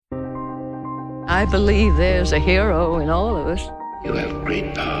I believe there's a hero in all of us. You have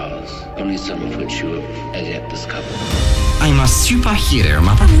great powers, only some of which you have as yet discovered. I'm a superhero,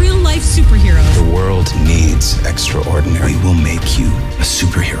 Mama. A real-life superhero. The world needs extraordinary. We will make you a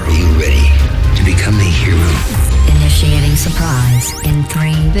superhero. Are you ready to become a hero? Initiating surprise in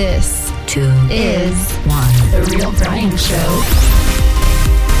 3. This, 2, is 1. The Real Brian Show.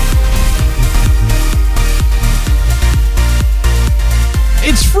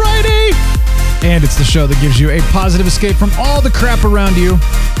 It's Friday, and it's the show that gives you a positive escape from all the crap around you.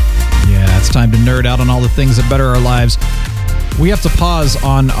 Yeah, it's time to nerd out on all the things that better our lives. We have to pause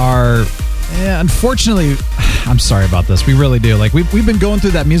on our... unfortunately, I'm sorry about this. We really do. Like, we've been going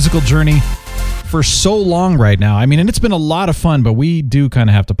through that musical journey for so long right now. I mean, and it's been a lot of fun, but we do kind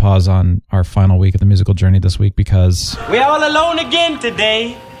of have to pause on our final week of the musical journey this week because... We're all alone again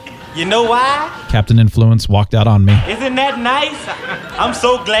today. You know why? Captain Influence walked out on me. Isn't that nice? I'm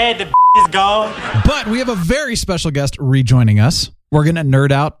so glad the is gone. But we have a very special guest rejoining us. We're going to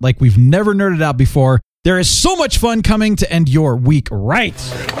nerd out like we've never nerded out before. There is so much fun coming to end your week right.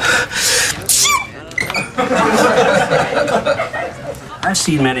 I've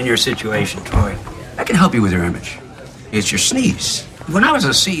seen men in your situation, Troy. I can help you with your image. It's your sneeze. When I was a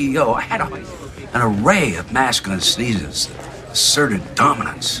CEO, I had an array of masculine sneezes that asserted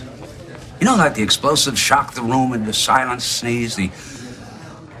dominance. You know, like the explosive shock the room into silence sneeze, the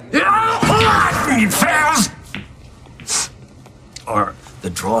fails, or the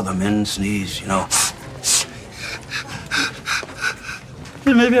draw them in sneeze, you know.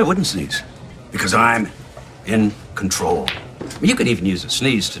 Maybe I wouldn't sneeze because I'm in control. You could even use a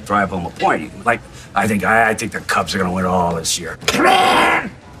sneeze to drive home a point. You can, like, I think the Cubs are going to win it all this year. Come on!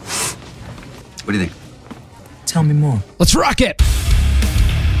 What do you think? Tell me more. Let's rock it!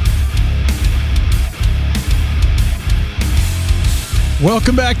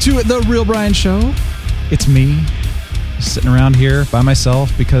 Welcome back to The Real Brian Show. It's me, sitting around here by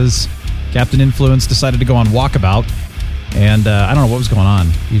myself because Captain Influence decided to go on walkabout, and I don't know what was going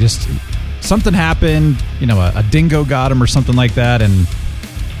on. Something happened, you know, a dingo got him or something like that, and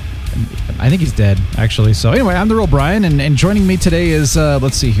I think he's dead, actually. So anyway, I'm The Real Brian, and joining me today is,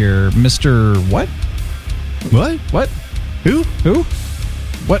 let's see here, Mr. What? What? Who?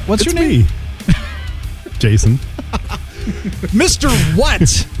 What's your name? Me. Jason. Mr.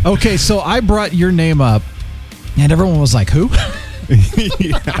 What? Okay, so I brought your name up, and everyone was like, who?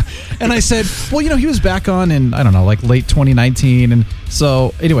 Yeah. And I said, well, you know, he was back on in, I don't know, like late 2019. And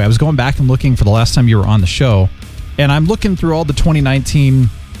so anyway, I was going back and looking for the last time you were on the show, and I'm looking through all the 2019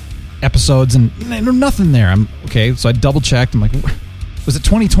 episodes, and there's nothing there. So I double checked. I'm like, was it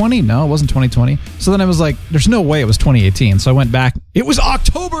 2020? No, it wasn't 2020. So then I was like, there's no way it was 2018. So I went back. It was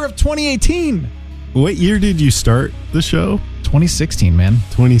October of 2018. What year did you start the show? 2016, man.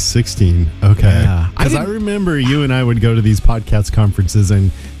 2016. Okay. Yeah. Because I remember you and I would go to these podcast conferences,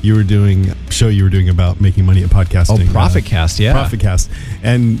 and you were doing a show you were doing about making money at podcasting. Oh, ProfitCast, yeah. ProfitCast.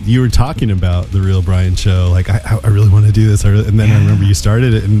 And you were talking about The Real Brian Show. Like, I really want to do this. And then I remember you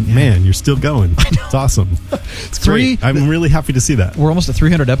started it, and man, you're still going. It's awesome. It's great. I'm really happy to see that. We're almost at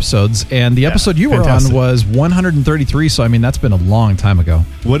 300 episodes, and the episode you were on was 133, so I mean, that's been a long time ago.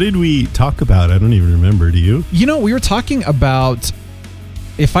 What did we talk about? I don't even remember. Do you? You know, we were talking about,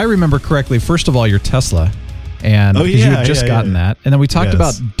 if I remember correctly, first of all, your Tesla, and because you had just gotten that, and then we talked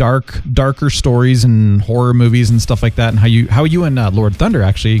about darker stories and horror movies and stuff like that, and how you and Lord Thunder,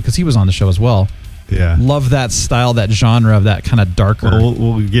 actually, because he was on the show as well, love that style, that genre of that kind of darker. Well,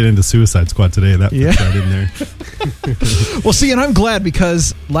 we'll get into Suicide Squad today. That puts that in there. Well, see, and I'm glad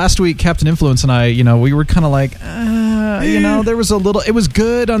because last week Captain Influence and I, you know, we were kind of like, you know, there was a little, it was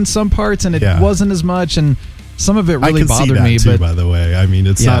good on some parts, and it wasn't as much, and some of it really bothered me. Too, by the way, I mean,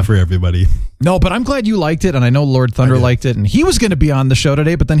 it's not for everybody. No, but I'm glad you liked it, and I know Lord Thunder liked it, and he was going to be on the show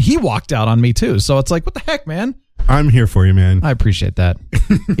today, but then he walked out on me too. So it's like, what the heck, man? I'm here for you, man. I appreciate that.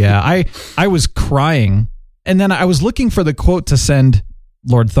 Yeah, I was crying, and then I was looking for the quote to send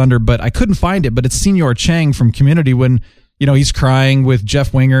Lord Thunder, but I couldn't find it. But it's Senior Chang from Community when, you know, he's crying with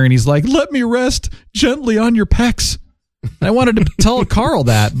Jeff Winger, and he's like, "Let me rest gently on your pecs." And I wanted to tell Carl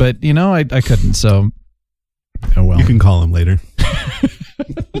that, but you know, I couldn't. So. Oh, well. You can call him later.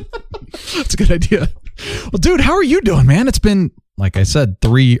 That's a good idea. Well, dude, how are you doing, man? It's been, like I said,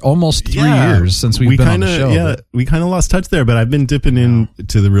 almost 3 years since we've been on the show. Yeah, we kind of lost touch there, but I've been dipping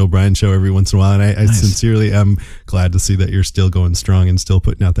into The Real Brian Show every once in a while, and I sincerely am glad to see that you're still going strong and still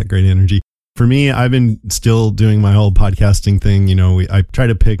putting out that great energy. For me, I've been still doing my whole podcasting thing. I try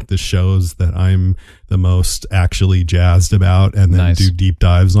to pick the shows that I'm the most actually jazzed about and then do deep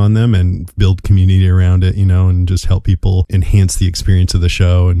dives on them and build community around it, and just help people enhance the experience of the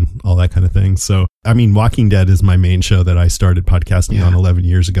show and all that kind of thing. So, Walking Dead is my main show that I started podcasting on 11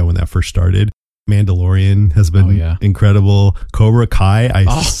 years ago when that first started. Mandalorian has been incredible. Cobra Kai,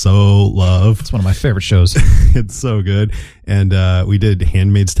 I so love. It's one of my favorite shows. It's so good. And we did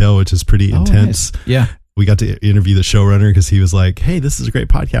Handmaid's Tale, which is pretty intense. Nice. Yeah. We got to interview the showrunner because he was like, hey, this is a great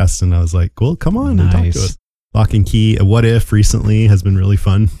podcast. And I was like, cool, come on and talk to us. Lock and Key, What If recently has been really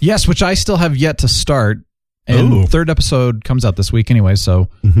fun. Yes, which I still have yet to start. And third episode comes out this week anyway. So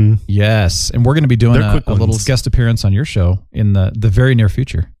yes. And we're going to be doing a little guest appearance on your show in the very near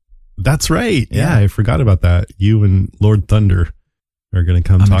future. That's right. Yeah, I forgot about that. You and Lord Thunder are going to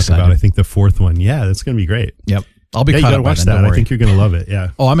come talk about, I think, the fourth one. Yeah, that's going to be great. Yep. I'll be caught up. You got to watch that. I think you're going to love it. Yeah.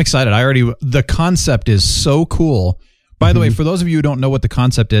 Oh, I'm excited. The concept is so cool. By the way, for those of you who don't know what the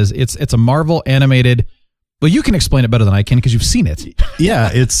concept is, it's a Marvel animated. Well, you can explain it better than I can because you've seen it. Yeah,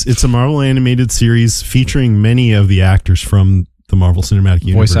 it's a Marvel animated series featuring many of the actors from the Marvel Cinematic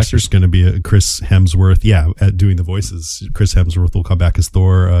Universe. Voice actors. There's going to be Chris Hemsworth, doing the voices. Chris Hemsworth will come back as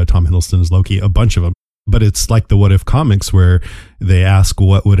Thor, Tom Hiddleston as Loki, a bunch of them. But it's like the What If comics where they ask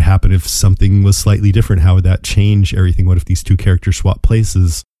what would happen if something was slightly different. How would that change everything? What if these two characters swap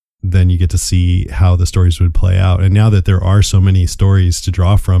places? Then you get to see how the stories would play out. And now that there are so many stories to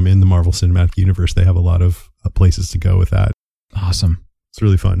draw from in the Marvel Cinematic Universe, they have a lot of places to go with that. Awesome. It's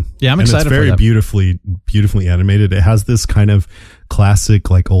really fun. Yeah, I'm excited for that. It's very beautifully animated. It has this kind of classic,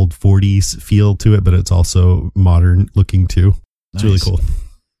 like old 40s feel to it, but it's also modern looking too. It's really cool.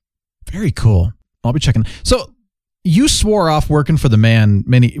 Very cool. I'll be checking. So you swore off working for the man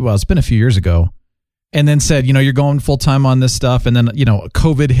it's been a few years ago, and then said, you're going full time on this stuff. And then,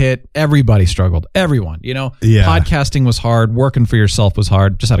 COVID hit. Everybody struggled. Everyone, podcasting was hard. Working for yourself was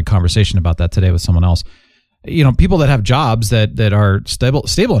hard. Just had a conversation about that today with someone else. People that have jobs that are stable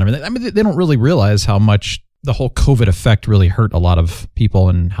and everything. They don't really realize how much the whole COVID effect really hurt a lot of people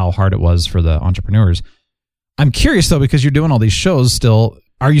and how hard it was for the entrepreneurs. I'm curious though, because you're doing all these shows still.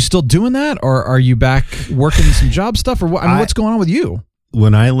 Are you still doing that, or are you back working some job stuff, or what? What's going on with you?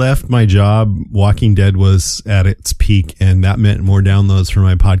 When I left my job, Walking Dead was at its peak, and that meant more downloads for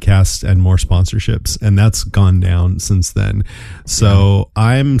my podcast and more sponsorships, and that's gone down since then. So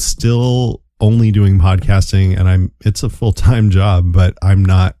I'm still only doing podcasting, and it's a full-time job, but I'm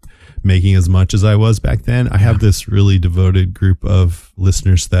not making as much as I was back then. I have this really devoted group of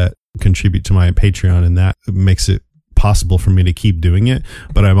listeners that contribute to my Patreon, and that makes it possible for me to keep doing it.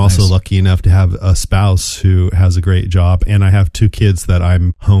 But I'm also lucky enough to have a spouse who has a great job, and I have 2 kids that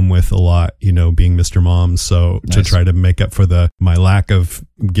I'm home with a lot, being Mr. Mom. So to try to make up for my lack of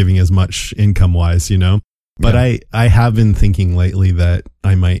giving as much income wise, But I have been thinking lately that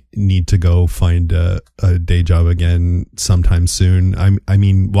I might need to go find a day job again sometime soon. I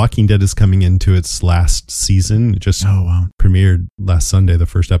mean, Walking Dead is coming into its last season. It just premiered last Sunday, the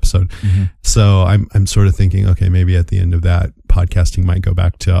first episode. Mm-hmm. So I'm sort of thinking, okay, maybe at the end of that, podcasting might go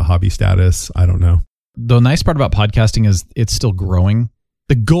back to a hobby status. I don't know. The nice part about podcasting is it's still growing.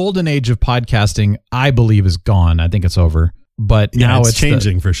 The golden age of podcasting, I believe, is gone. I think it's over. But now it's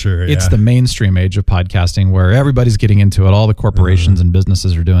changing for sure. It's the mainstream age of podcasting where everybody's getting into it. All the corporations and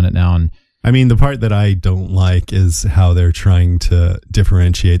businesses are doing it now. And I mean, the part that I don't like is how they're trying to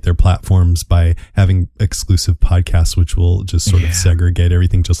differentiate their platforms by having exclusive podcasts, which will just sort of segregate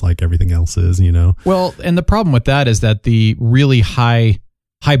everything just like everything else is, Well, and the problem with that is that the really high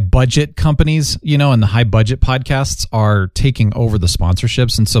budget companies, and the high budget podcasts are taking over the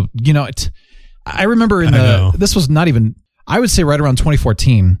sponsorships. And so, I remember this was not even, I would say right around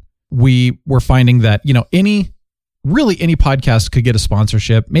 2014, we were finding that, any podcast could get a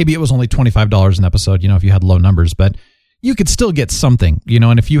sponsorship. Maybe it was only $25 an episode, if you had low numbers, but you could still get something,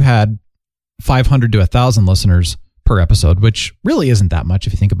 and if you had 500 to 1,000 listeners per episode, which really isn't that much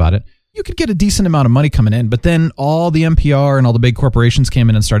if you think about it, you could get a decent amount of money coming in. But then all the NPR and all the big corporations came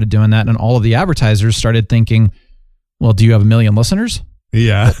in and started doing that. And all of the advertisers started thinking, well, do you have 1 million listeners?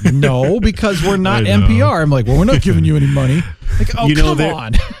 Yeah. No, because we're not NPR. I'm like, well, we're not giving you any money. Like, come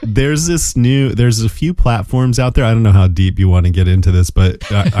on. There's a few platforms out there. I don't know how deep you want to get into this, but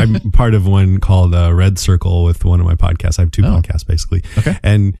I'm part of one called Red Circle with one of my podcasts. I have 2 podcasts basically. Okay.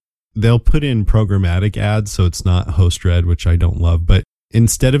 And they'll put in programmatic ads. So it's not host read, which I don't love, but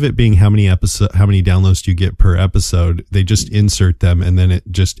instead of it being how many downloads do you get per episode, they just insert them and then it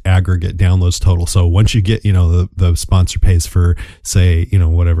just aggregate downloads total. So once you get, the sponsor pays for, say,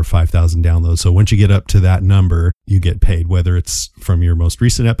 whatever, 5,000 downloads. So once you get up to that number, you get paid, whether it's from your most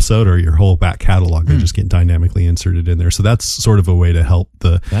recent episode or your whole back catalog. They just get dynamically inserted in there. So that's sort of a way to help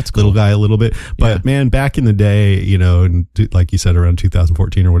the little guy a little bit. But man, back in the day, and like you said, around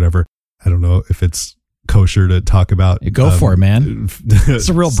 2014 or whatever, I don't know if it's kosher to talk about. Go for it, man. It's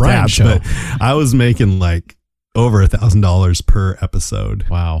a real Brian show. But I was making like over $1,000 per episode.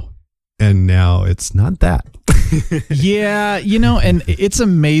 Wow. And now it's not that. Yeah, and it's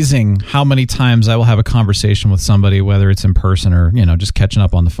amazing how many times I will have a conversation with somebody, whether it's in person or, just catching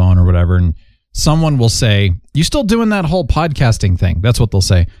up on the phone or whatever. And someone will say, "You still doing that whole podcasting thing?" That's what they'll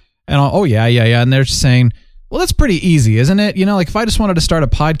say. And oh yeah. And they're just saying, well, that's pretty easy, isn't it? Like if I just wanted to start a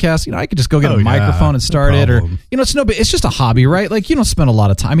podcast, I could just go get a microphone and start it, or, it's it's just a hobby, right? Like you don't spend a lot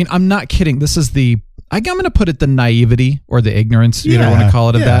of time. I mean, I'm not kidding. This is I'm going to put it the naivety or the ignorance, you don't want to call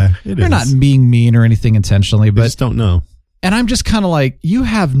it that. You're not being mean or anything intentionally, but I just don't know. And I'm just kind of like, you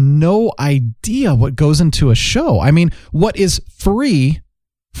have no idea what goes into a show. I mean, what is free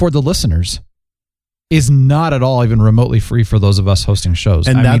for the listeners is not at all even remotely free for those of us hosting shows.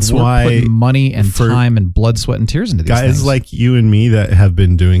 And that's why we're putting money and time and blood, sweat, and tears into these guys things. Like you and me that have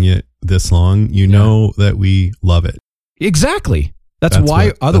been doing it this long, know that we love it. Exactly. That's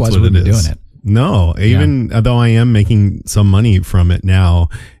why otherwise we wouldn't be doing it. No, even though I am making some money from it now,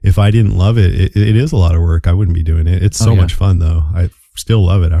 if I didn't love it, it is a lot of work. I wouldn't be doing it. It's so much fun though. I still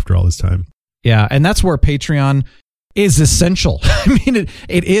love it after all this time. Yeah. And that's where Patreon is essential. I mean,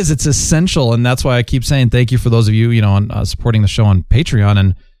 it's essential. And that's why I keep saying thank you for those of you, on supporting the show on Patreon.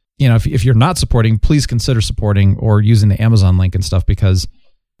 And, if you're not supporting, please consider supporting or using the Amazon link and stuff, because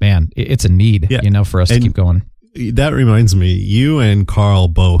man, it's a need, for us to keep going. That reminds me, you and Carl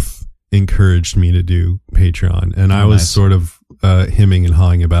both encouraged me to do Patreon, and I was sort of hemming and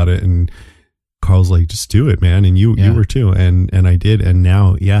hawing about it, and Carl's like, just do it, man. And you were too. And I did. And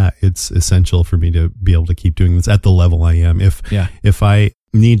now, it's essential for me to be able to keep doing this at the level I am. If I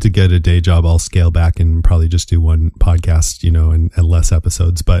need to get a day job, I'll scale back and probably just do one podcast, and less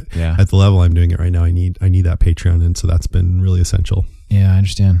episodes. But at the level I'm doing it right now, I need that Patreon. And so that's been really essential. Yeah, I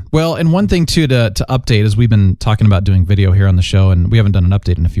understand. Well, and one thing too, to update is we've been talking about doing video here on the show, and we haven't done an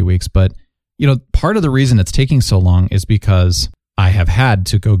update in a few weeks, but part of the reason it's taking so long is because I have had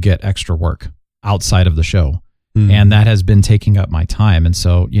to go get extra work outside of the show. And that has been taking up my time. And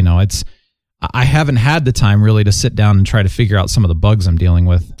so, I haven't had the time really to sit down and try to figure out some of the bugs I'm dealing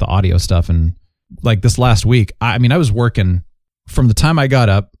with, the audio stuff. And like this last week, I was working from the time I got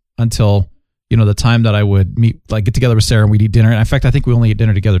up until, the time that I would get together with Sarah and we'd eat dinner. And in fact, I think we only ate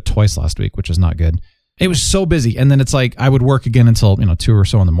dinner together twice last week, which is not good. It was so busy. And then it's like, I would work again until, 2 or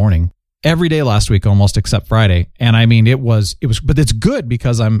so in the morning. Every day last week, almost except Friday. And I mean, it was, but it's good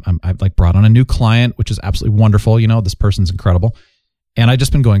because I've brought on a new client, which is absolutely wonderful. This person's incredible. And I've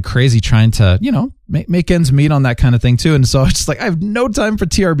just been going crazy trying to, make ends meet on that kind of thing too. And so it's just like, I have no time for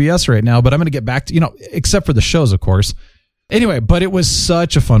TRBS right now, but I'm going to get back to, except for the shows, of course. Anyway, but it was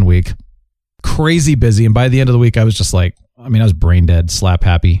such a fun week, crazy busy. And by the end of the week, I was just like, I was brain dead, slap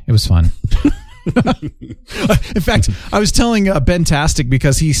happy. It was fun. In fact, I was telling Ben Tastic,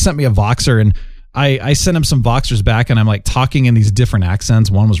 because he sent me a Voxer, and I sent him some Voxers back, and I'm like talking in these different accents.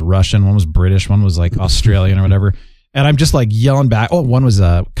 One was Russian, one was British, one was like Australian or whatever. And I'm just like yelling back. Oh, one was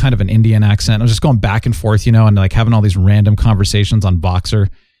kind of an Indian accent. I was just going back and forth, and like having all these random conversations on Voxer.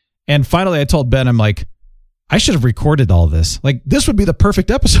 And finally I told Ben, I'm like, I should have recorded all this. Like, this would be the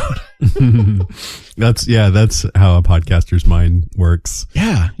perfect episode. That's how a podcaster's mind works.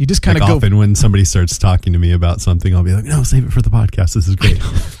 Yeah. You just kind of go. Often when somebody starts talking to me about something, I'll be like, no, save it for the podcast. This is great.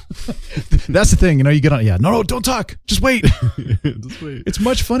 That's the thing. You get on. Yeah. No, don't talk. Just wait. Just wait. It's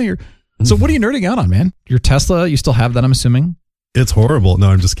much funnier. So what are you nerding out on, man? Your Tesla, you still have that, I'm assuming? It's horrible. No,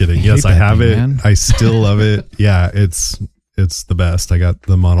 I'm just kidding. Yes, I have it. Man. I still love it. Yeah, it's the best. I got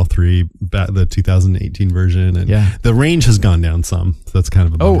the Model 3, the 2018 version, and the range has gone down some. So that's kind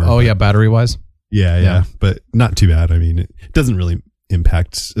of a bummer. Oh yeah, battery wise. Yeah, but not too bad. I mean, it doesn't really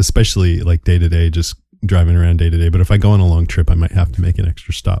impact, especially like day to day, just driving around day to day. But if I go on a long trip, I might have to make an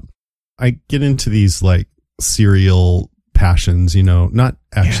extra stop. I get into these like cereal passions, not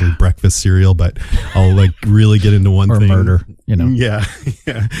actually breakfast cereal, but I'll like really get into one thing. Or murder, Yeah.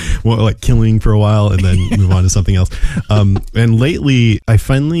 Well, like killing for a while and then move on to something else. And lately I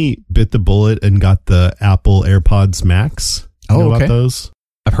finally bit the bullet and got the Apple AirPods Max. You know about those?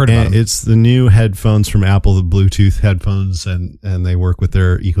 I've heard about them. It's the new headphones from Apple, the Bluetooth headphones, and they work with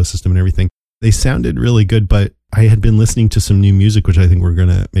their ecosystem and everything. They sounded really good, but I had been listening to some new music, which I think we're going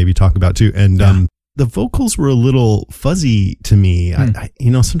to maybe talk about too. And the vocals were a little fuzzy to me.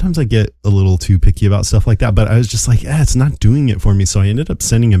 Sometimes I get a little too picky about stuff like that, but I was just like, it's not doing it for me. So I ended up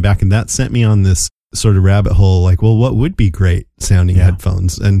sending him back, and that sent me on this sort of rabbit hole, like, well, what would be great sounding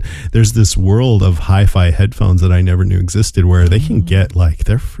headphones? And there's this world of hi-fi headphones that I never knew existed, where they can get like,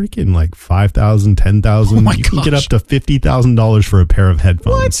 they're freaking like $5,000, $10,000. You can get up to $50,000 for a pair of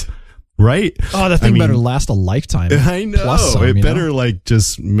headphones. What? Right? Oh, that thing better last a lifetime. I know. Plus some, it better like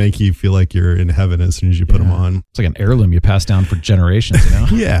just make you feel like you're in heaven as soon as you put them on. It's like an heirloom you pass down for generations, you know?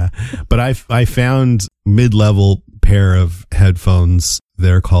 Yeah. But I found mid-level pair of headphones.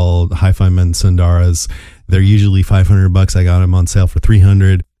 They're called Hi-Fi Men Sundaras. They're usually $500. I got them on sale for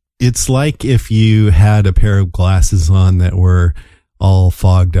 $300. It's like if you had a pair of glasses on that were all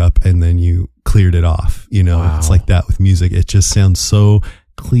fogged up and then you cleared it off. Wow. It's like that with music. It just sounds so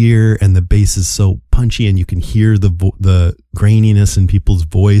clear, and the bass is so punchy, and you can hear the graininess in people's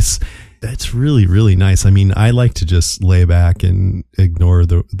voice. It's really, really nice. I mean, I like to just lay back and ignore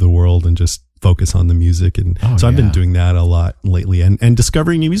the world and just focus on the music. And I've been doing that a lot lately, and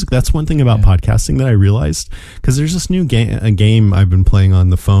discovering new music. That's one thing about podcasting that I realized, because there's this new game I've been playing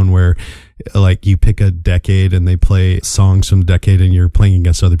on the phone where like you pick a decade and they play songs from the decade, and you're playing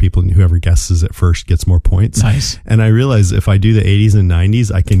against other people, and whoever guesses it first gets more points. Nice. And I realize if I do the 80s and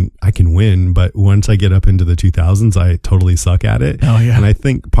 90s, I can win, but once I get up into the 2000s, I totally suck at it. Oh yeah. And I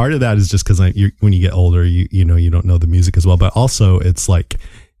think part of that is just because when you get older, you don't know the music as well, but also it's like,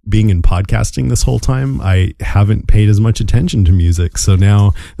 being in podcasting this whole time, I haven't paid as much attention to music. So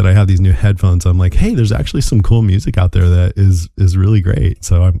now that I have these new headphones, I'm like, hey, there's actually some cool music out there that is really great.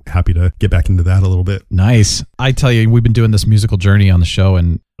 So I'm happy to get back into that a little bit. Nice. I tell you, we've been doing this musical journey on the show,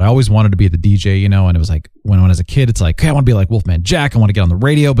 and I always wanted to be the DJ, and it was like when I was a kid, it's like, hey, I want to be like Wolfman Jack. I want to get on the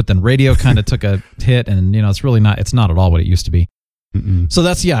radio, but then radio kind of took a hit, and it's not at all what it used to be. Mm-mm. So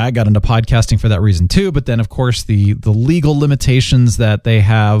I got into podcasting for that reason too. But then, of course, the legal limitations that they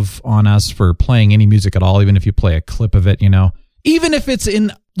have on us for playing any music at all, even if you play a clip of it, even if it's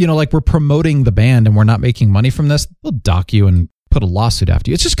in, like we're promoting the band and we're not making money from this, they'll dock you and put a lawsuit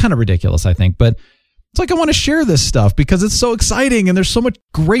after you. It's just kind of ridiculous, I think. But it's like, I want to share this stuff because it's so exciting, and there's so much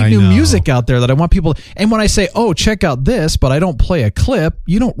great new music out there that I want people. And when I say, oh, check out this, but I don't play a clip,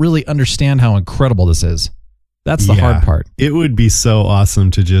 you don't really understand how incredible this is. That's the hard part. It would be so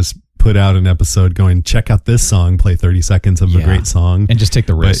awesome to just put out an episode going, check out this song, play 30 seconds of a great song. And just take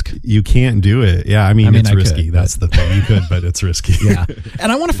the risk. But you can't do it. Yeah, I mean it's risky. That's the thing. You could, but it's risky. Yeah.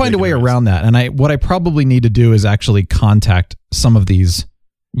 And I want to find a way around that. And what I probably need to do is actually contact some of these,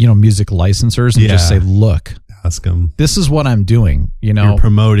 music licensors and just say, look, ask them. This is what I'm doing. You're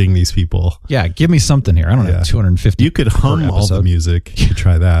promoting these people. Yeah, give me something here. I don't have 250. You could hum all the music. You could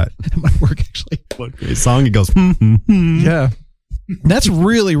try that. It might work actually. One great song. It goes. Yeah, that's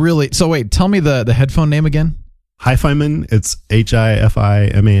really, really. So wait, tell me the headphone name again. Hi-Fi Man. It's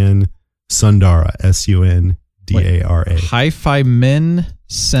HIFIMAN Sundara. SUNDARA. Hi-Fi Men.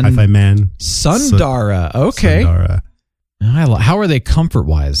 Hi-Fi Man. Sundara. Okay. Sundara. How are they comfort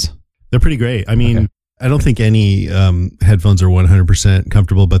wise? They're pretty great. I mean, I don't think any headphones are 100%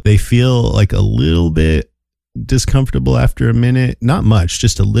 comfortable, but they feel like a little bit discomfortable after a minute. Not much,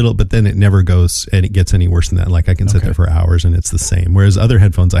 just a little, but then it never goes and it gets any worse than that. Like I can sit there for hours and it's the same. Whereas other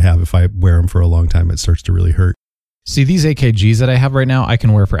headphones I have, if I wear them for a long time, it starts to really hurt. See, these AKGs that I have right now, I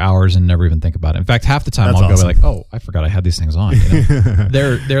can wear for hours and never even think about it. In fact, half the time I'll go like, oh, I forgot I had these things on.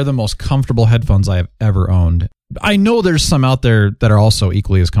 They're the most comfortable headphones I have ever owned. I know there's some out there that are also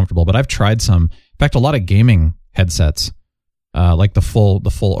equally as comfortable, but I've tried some. In fact, a lot of gaming headsets, like the full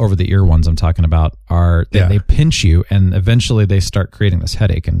over the ear ones I'm talking about, they pinch you, and eventually they start creating this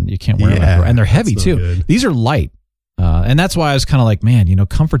headache, and you can't wear them everywhere. And they're heavy too. Good. These are light. And that's why I was kind of like, man,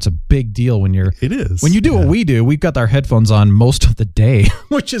 comfort's a big deal when you're. It is. When you do what we do, we've got our headphones on most of the day,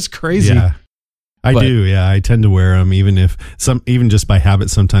 which is crazy. Yeah. I do. Yeah. I tend to wear them even just by habit.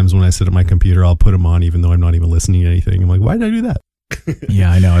 Sometimes when I sit at my computer, I'll put them on even though I'm not even listening to anything. I'm like, why did I do that?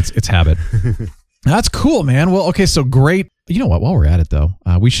 Yeah, I know. It's habit. That's cool, man. Well, okay. So great. You know what? While we're at it though,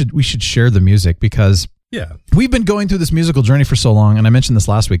 we should share the music because we've been going through this musical journey for so long. And I mentioned this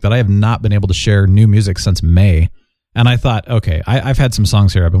last week that I have not been able to share new music since May. And I thought, okay, I've had some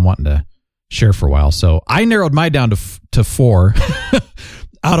songs here I've been wanting to share for a while. So I narrowed mine down to 4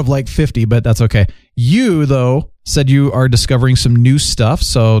 out of like 50, but that's okay. You, though, said you are discovering some new stuff.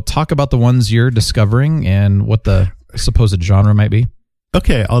 So talk about the ones you're discovering and what the supposed genre might be.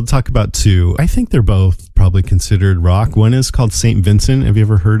 Okay, I'll talk about 2. I think they're both probably considered rock. One is called St. Vincent. Have you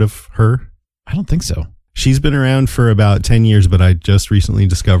ever heard of her? I don't think so. She's been around for about 10 years, but I just recently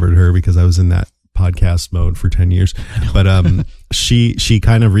discovered her because I was in that podcast mode for 10 years. But she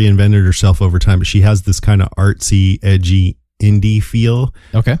kind of reinvented herself over time. But she has this kind of artsy, edgy indie feel.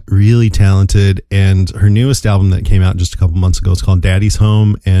 Okay. Really talented. And her newest album that came out just a couple months ago is called Daddy's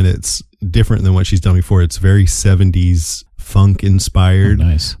Home. And it's different than what she's done before. It's very 70s funk inspired,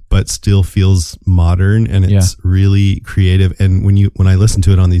 nice, but still feels modern, and it's really creative. And when I listen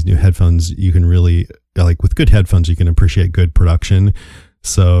to it on these new headphones, you can really, like, with good headphones, you can appreciate good production.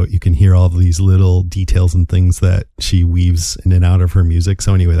 So you can hear all of these little details and things that she weaves in and out of her music.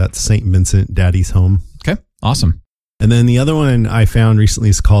 So anyway, that's St. Vincent, Daddy's Home. Okay. Awesome. And then the other one I found recently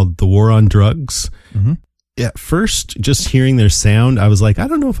is called The War on Drugs. Mm-hmm. At first, just hearing their sound, I was like, I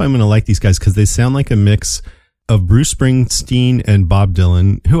don't know if I'm going to like these guys, because they sound like a mix of Bruce Springsteen and Bob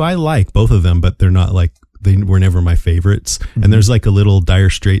Dylan, who I like, both of them, but they're not like, they were never my favorites. Mm-hmm. And there's like a little Dire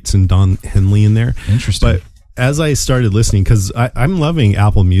Straits and Don Henley in there. Interesting. But as I started listening, because I'm loving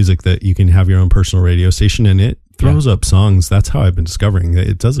Apple Music, that you can have your own personal radio station and it throws up songs. That's how I've been discovering it.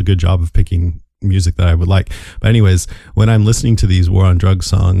 It does a good job of picking music that I would like. But anyways, when I'm listening to these War on Drugs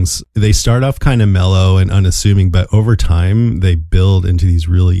songs, they start off kind of mellow and unassuming, but over time they build into these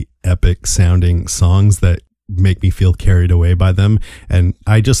really epic sounding songs that make me feel carried away by them. And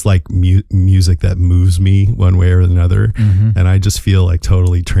I just like music that moves me one way or another. Mm-hmm. And I just feel like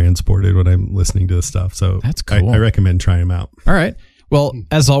totally transported when I'm listening to this stuff. So that's cool. I recommend trying them out. All right. Well,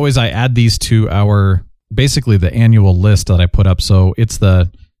 as always, I add these to our, basically the annual list that I put up. So it's the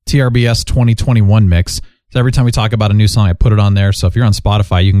TRBS 2021 mix. So every time we talk about a new song, I put it on there. So if you're on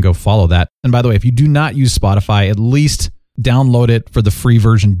Spotify, you can go follow that. And by the way, if you do not use Spotify, at least download it for the free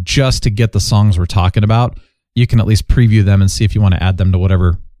version just to get the songs we're talking about. You can at least preview them and see if you want to add them to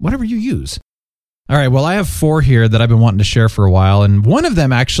whatever you use. All right. Well, I have 4 here that I've been wanting to share for a while. And one of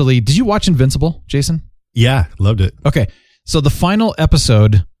them actually, did you watch Invincible, Jason? Yeah, loved it. Okay. So the final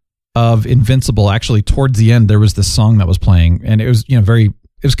episode of Invincible, actually towards the end, there was this song that was playing, and it was, it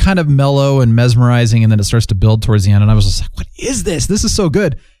was kind of mellow and mesmerizing. And then it starts to build towards the end. And I was just like, what is this? This is so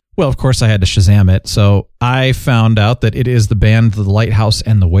good. Well, of course I had to Shazam it. So I found out that it is the band, The Lighthouse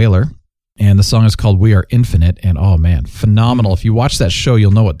and the Wailer. And the song is called We Are Infinite. And oh man, phenomenal. If you watch that show,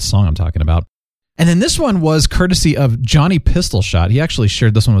 you'll know what song I'm talking about. And then this one was courtesy of Johnny Pistolshot. He actually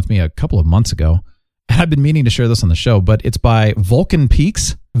shared this one with me a couple of months ago. And I've been meaning to share this on the show, but it's by Vulcan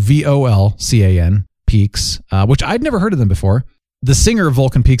Peaks, Volcan Peaks, which I'd never heard of them before. The singer of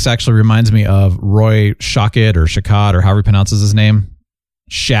Vulcan Peaks actually reminds me of Roy Shaked or Shakad or however he pronounces his name.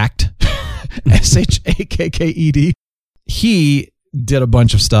 Shacked. Shakked. He did a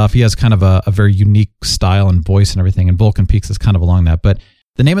bunch of stuff. He has kind of a very unique style and voice and everything, and Vulcan Peaks is kind of along that. But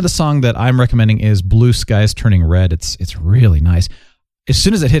the name of the song that I'm recommending is Blue Skies Turning Red. It's really nice. As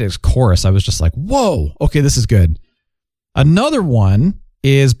soon as it hit its chorus, I was just like, whoa, okay, this is good. Another one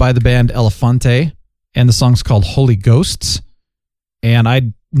is by the band Elefante, and the song's called Holy Ghosts. And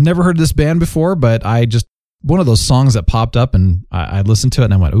I'd never heard of this band before, but one of those songs that popped up, and I listened to it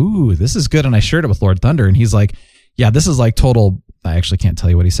and I went, ooh, this is good. And I shared it with Lord Thunder, and he's like, yeah, this is like total. I actually can't tell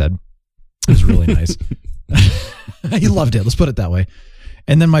you what he said. It was really nice. He loved it. Let's put it that way.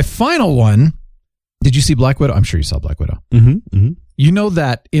 And then my final one, did you see Black Widow? I'm sure you saw Black Widow. Mm-hmm, mm-hmm. You know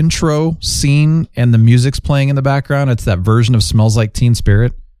that intro scene and the music's playing in the background? It's that version of Smells Like Teen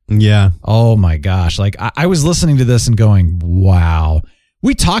Spirit. Yeah. Oh my gosh. Like I was listening to this and going, wow.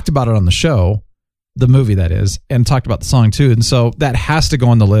 We talked about it on the show, the movie that is, and talked about the song too. And so that has to go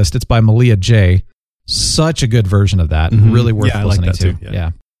on the list. It's by Malia J. Such a good version of that. Mm-hmm. Really worth listening like to.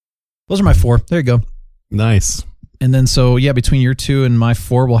 Yeah. Those are my 4. There you go. Nice. And then so, yeah, between your 2 and my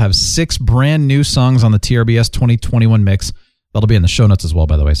 4, we'll have 6 brand new songs on the TRBS 2021 mix. That'll be in the show notes as well,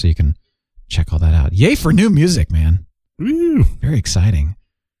 by the way, so you can check all that out. Yay for new music, man. Woo. Very exciting.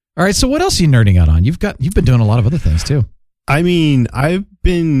 All right, so what else are you nerding out on? You've been doing a lot of other things too. I mean, I've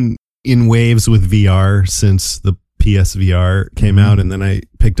been in waves with VR since the PSVR came out, and then I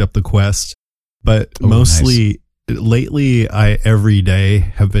picked up the Quest. But mostly lately, I every day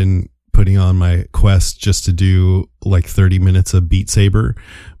have been putting on my Quest just to do like 30 minutes of Beat Saber,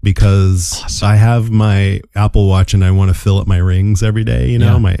 because awesome. I have my Apple Watch and I want to fill up my rings every day,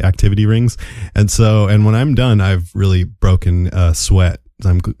 my activity rings. And when I'm done, I've really broken a sweat.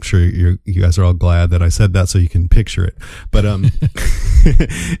 I'm sure you guys are all glad that I said that so you can picture it. But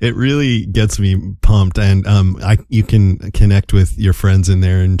it really gets me pumped, and you can connect with your friends in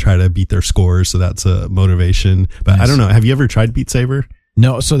there and try to beat their scores, so that's a motivation. But nice. I don't know. Have you ever tried Beat Saber?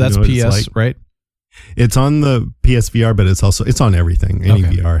 No, so that's PS, right? It's on the PSVR, but it's on everything. Any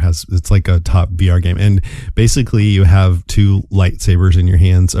VR it's like a top VR game. And basically you have 2 lightsabers in your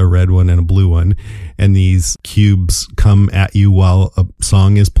hands, a red one and a blue one. and these cubes come at you while a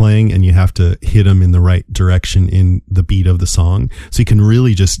song is playing, and you have to hit them in the right direction in the beat of the song. So you can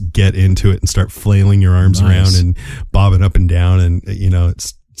really just get into it and start flailing your arms around and bobbing up and down. And,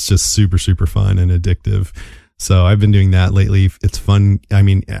 it's just super, super fun and addictive. So I've been doing that lately. It's fun. I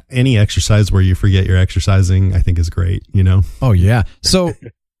mean, any exercise where you forget you're exercising, I think is great, Oh, yeah. So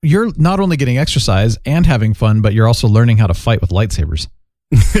you're not only getting exercise and having fun, but you're also learning how to fight with lightsabers.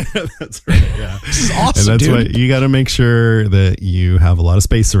 That's right. Yeah. This is awesome. And that's why you got to make sure that you have a lot of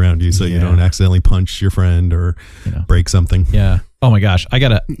space around you so you don't accidentally punch your friend or break something. Yeah. Oh my gosh. I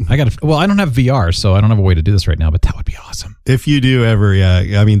gotta, well, I don't have VR, so I don't have a way to do this right now, but that would be awesome. If you do ever,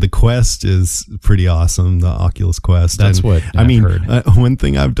 I mean, the Quest is pretty awesome. The Oculus Quest. That's what I've heard. One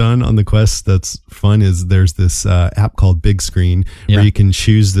thing I've done on the Quest that's fun is there's this app called Big Screen where you can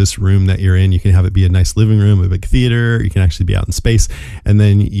choose this room that you're in. You can have it be a nice living room, a big theater. You can actually be out in space. And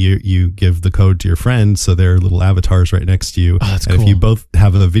then you give the code to your friend. So there are little avatars right next to you. Oh, that's and cool. If you both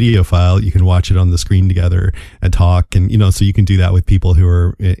have a video file, you can watch it on the screen together and talk. And, so you can do that with people who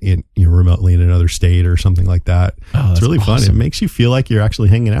are remotely in another state or something like that. Oh, it's really fun. It makes you feel like you're actually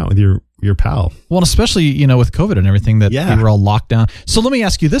hanging out with your pal. Well, and especially, with COVID and everything that we were all locked down. So let me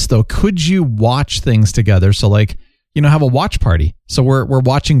ask you this though. Could you watch things together? So like, have a watch party. So we're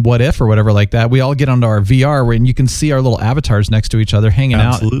watching What If or whatever like that. We all get onto our VR and you can see our little avatars next to each other hanging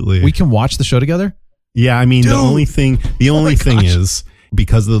out. Absolutely. We can watch the show together? Yeah, I mean, the only thing is,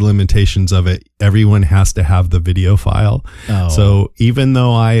 because of the limitations of it, everyone has to have the video file. Oh. So even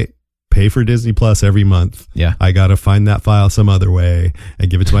though I pay for Disney Plus every month, I got to find that file some other way and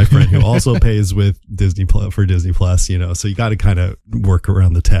give it to my friend who also pays with Disney Plus for Disney Plus, so you got to kind of work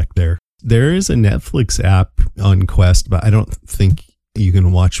around the tech there. There is a Netflix app on Quest, but I don't think you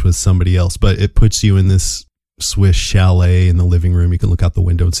can watch with somebody else, but it puts you in this Swiss chalet in the living room. You can look out the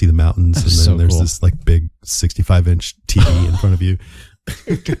window and see the mountains. That's and then so there's cool. this like big 65-inch TV in front of you.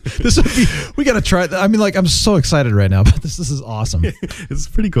 This would be, we got to try. I mean, like, I'm so excited right now, but this is awesome. It's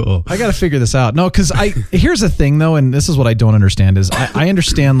pretty cool. I got to figure this out. No, because here's the thing though, and this is what I don't understand is I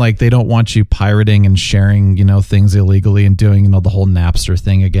understand like they don't want you pirating and sharing, things illegally and doing, the whole Napster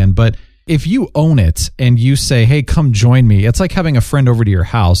thing again. But if you own it and you say, hey, come join me, it's like having a friend over to your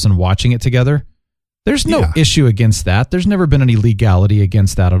house and watching it together. There's no issue against that. There's never been any legality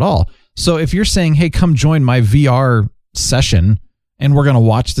against that at all. So if you're saying, hey, come join my VR session and we're going to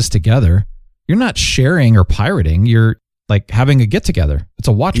watch this together, you're not sharing or pirating. You're like having a get together. It's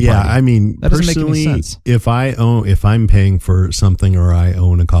a watch party. Yeah, I mean, that doesn't make any sense. If I'm paying for something or I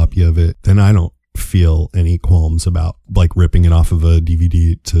own a copy of it, then I don't feel any qualms about like ripping it off of a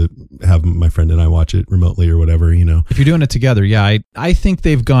DVD to have my friend and I watch it remotely or whatever, If you're doing it together, I think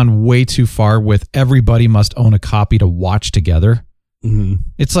they've gone way too far with everybody must own a copy to watch together. Mm-hmm.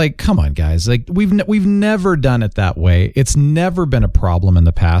 It's like, come on, guys. Like we've never done it that way. It's never been a problem in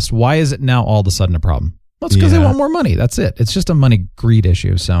the past. Why is it now all of a sudden a problem? Well, it's because they want more money. That's it. It's just a money greed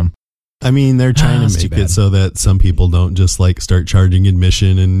issue. So, I mean, they're trying to make it so that some people don't just like start charging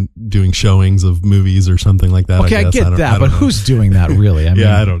admission and doing showings of movies or something like that. Okay, I get that, but who's doing that really? I mean,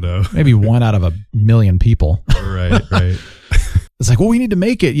 I don't know. Maybe 1 out of 1 million people. Right. It's like, well, we need to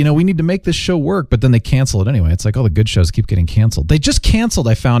make it, we need to make this show work, but then they cancel it anyway. It's like all the good shows keep getting canceled. They just canceled,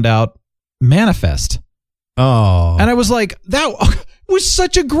 I found out, Manifest. Oh. And I was like, that was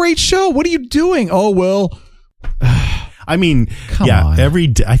such a great show. What are you doing? Oh, well. I mean, Come on. every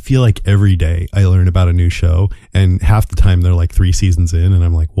day, I feel like every day I learn about a new show, and half the time they're like 3 seasons in, and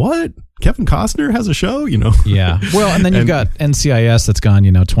I'm like, what? Kevin Costner has a show, Yeah. Well, and then you've got NCIS that's gone,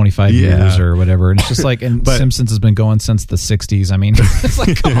 25 years or whatever. And it's just like, and Simpsons has been going since the 60s. I mean, it's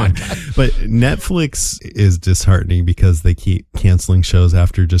like, come on, guys. But Netflix is disheartening because they keep canceling shows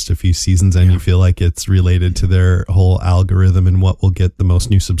after just a few seasons, and you feel like it's related to their whole algorithm and what will get the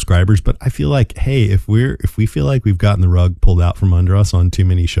most new subscribers. But I feel like, hey, if we feel like we've gotten the rug pulled out from under us on too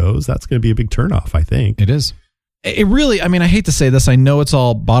many shows, that's going to be a big turnoff, I think. It is. It really, I mean, I hate to say this. I know it's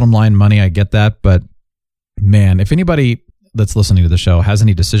all bottom line money. I get that. But man, if anybody that's listening to the show has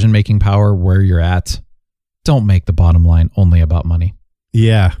any decision-making power where you're at, don't make the bottom line only about money.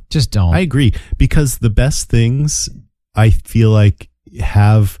 Yeah. Just don't. I agree. Because the best things I feel like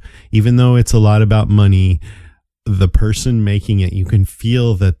have, even though it's a lot about money, the person making it, you can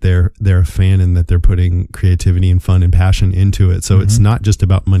feel that they're a fan and that they're putting creativity and fun and passion into it. So it's not just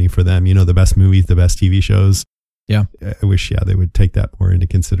about money for them. The best movies, the best TV shows. Yeah. I wish, they would take that more into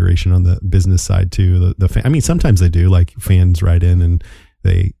consideration on the business side too. I mean, sometimes they do, like fans write in and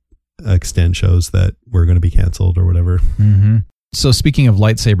they extend shows that were going to be canceled or whatever. Mm-hmm. So speaking of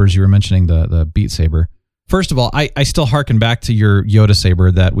lightsabers, you were mentioning the Beat Saber. First of all, I still harken back to your Yoda saber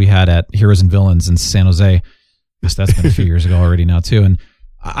that we had at Heroes and Villains in San Jose. Guess that's been a few years ago already now too. And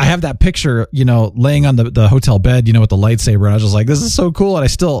I have that picture, laying on the hotel bed, with the lightsaber. And I was just like, this is so cool. And I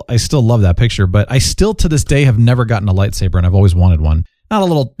still love that picture, but I still to this day have never gotten a lightsaber, and I've always wanted one. Not a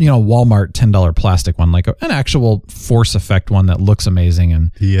little, Walmart $10 plastic one, like an actual Force effect one that looks amazing.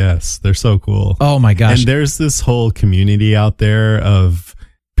 And yes, they're so cool. Oh my gosh. And there's this whole community out there of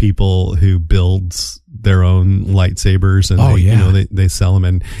people who builds their own lightsabers, and they sell them,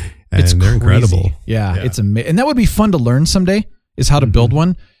 and they're crazy. Incredible. Yeah. It's amazing. And that would be fun to learn someday, is how to build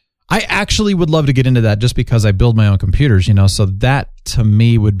one. I actually would love to get into that just because I build my own computers, so that to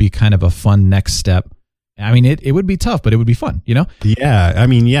me would be kind of a fun next step. I mean, it would be tough, but it would be fun, Yeah. I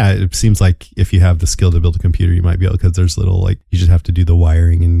mean, yeah, it seems like if you have the skill to build a computer, you might be able, because there's little, you just have to do the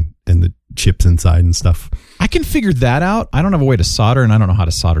wiring and the chips inside and stuff. I can figure that out. I don't have a way to solder, and I don't know how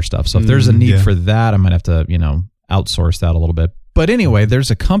to solder stuff. So if there's a need for that, I might have to, outsource that a little bit. But anyway, there's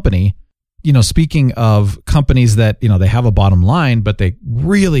a company, speaking of companies that, they have a bottom line, but they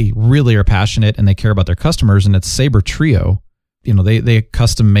really, really are passionate and they care about their customers, and it's Saber Trio. They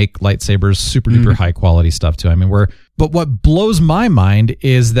custom make lightsabers, super duper high quality stuff too. I mean, but what blows my mind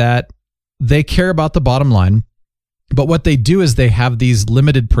is that they care about the bottom line, but what they do is they have these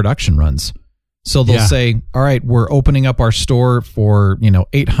limited production runs. So they'll say, all right, we're opening up our store for,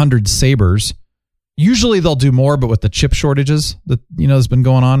 800 sabers. Usually they'll do more, but with the chip shortages that, has been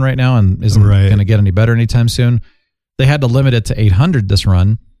going on right now and isn't going to get any better anytime soon, they had to limit it to 800 this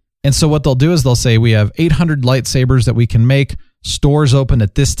run. And so what they'll do is they'll say, we have 800 lightsabers that we can make. Stores open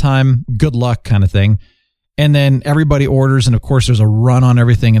at this time. Good luck, kind of thing. And then everybody orders, and of course there's a run on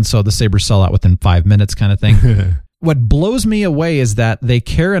everything, and so the sabers sell out within 5 minutes, kind of thing. What blows me away is that they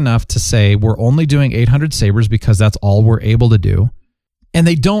care enough to say we're only doing 800 sabers because that's all we're able to do, and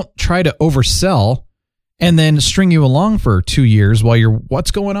they don't try to oversell and then string you along for 2 years while you're, what's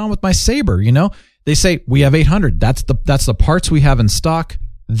going on with my saber? They say we have 800. That's the parts we have in stock.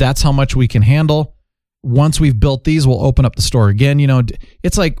 That's how much we can handle. Once we've built these, we'll open up the store again.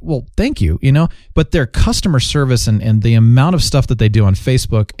 It's like, well, thank you, but their customer service and the amount of stuff that they do on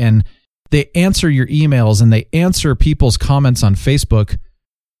Facebook, and they answer your emails and they answer people's comments on Facebook.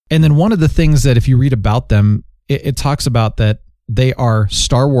 And then one of the things that if you read about them, it talks about that they are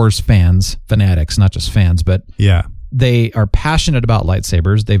Star Wars fanatics, not just fans, but they are passionate about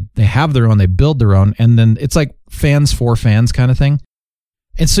lightsabers. They have their own, they build their own. And then it's like fans for fans kind of thing.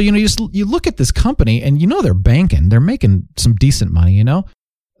 And so, you look at this company and they're banking, they're making some decent money,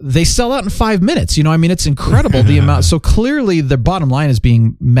 they sell out in 5 minutes, it's incredible the amount. So clearly the bottom line is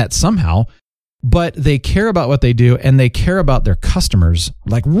being met somehow, but they care about what they do and they care about their customers,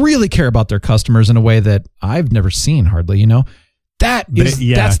 like really care about their customers in a way that I've never seen hardly, that's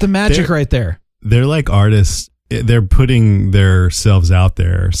the magic right there. They're like artists. They're putting themselves out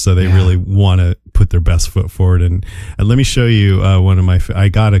there, so they really want to put their best foot forward. And let me show you one of my. I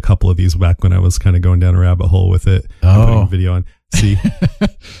got a couple of these back when I was kind of going down a rabbit hole with it. I'm putting a video on. See,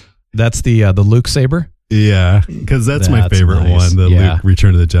 that's the Luke saber. Yeah, because that's my favorite one. The Luke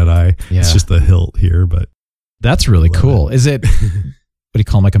Return of the Jedi. Yeah. It's just the hilt here, but that's really cool. Is it? What do you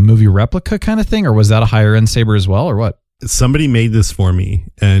call them? Like a movie replica kind of thing, or was that a higher end saber as well, or what? Somebody made this for me,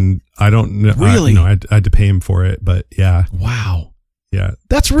 and I don't know. Really? I had to pay him for it, but yeah. Wow. Yeah.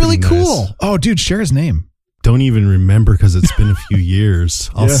 That's really cool. Nice. Oh, dude, share his name. Don't even remember because it's been a few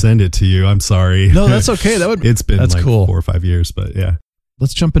years. I'll send it to you. I'm sorry. No, that's okay. It's been that's like cool. 4 or 5 years, but yeah.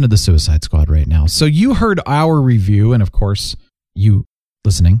 Let's jump into the Suicide Squad right now. So you heard our review, and of course, you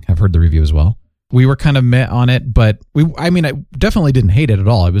listening have heard the review as well. We were kind of met on it, but I definitely didn't hate it at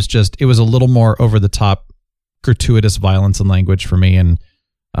all. It was a little more over the top, gratuitous violence and language for me, and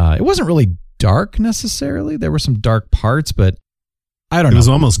it wasn't really dark necessarily. There were some dark parts, but I don't know. It was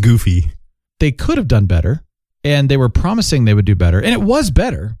almost goofy. They could have done better, and they were promising they would do better, and it was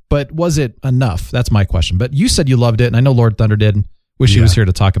better, but was it enough? That's my question. But you said you loved it, and I know Lord Thunder did. Wish he was here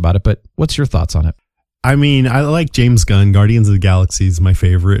to talk about it, but what's your thoughts on it? I mean, I like James Gunn. Guardians of the Galaxy is my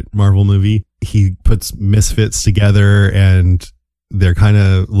favorite Marvel movie. He puts misfits together, and they're kind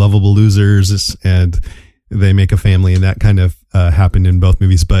of lovable losers, and they make a family, and that kind of happened in both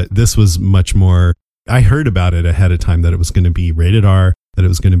movies. But this was much more, I heard about it ahead of time that it was going to be rated R, that it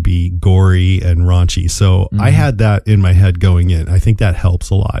was going to be gory and raunchy. So I had that in my head going in. I think that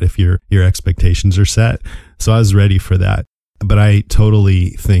helps a lot if your expectations are set. So I was ready for that. But I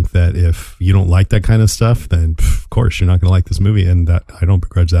totally think that if you don't like that kind of stuff, then of course you're not going to like this movie. And that I don't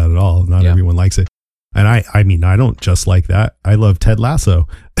begrudge that at all. Not everyone likes it. And I mean, I don't just like that. I love Ted Lasso.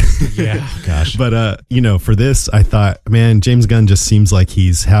 Yeah, gosh. But, for this, I thought, man, James Gunn just seems like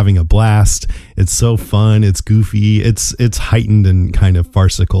he's having a blast. It's so fun. It's goofy. It's heightened and kind of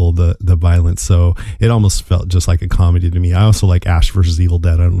farcical, the violence. So it almost felt just like a comedy to me. I also like Ash versus Evil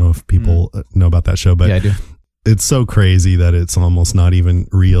Dead. I don't know if people know about that show, but yeah, I do. It's so crazy that it's almost not even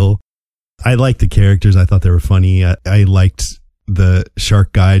real. I liked the characters. I thought they were funny. I liked the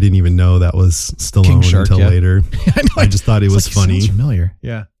shark guy. I didn't even know that was Stallone until later. I just thought it was funny. Sounds familiar.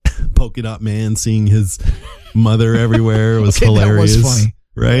 Yeah. Polka Dot Man seeing his mother everywhere was hilarious. That was funny.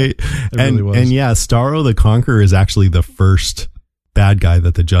 Right? It really was. And yeah, Starro the Conqueror is actually the first bad guy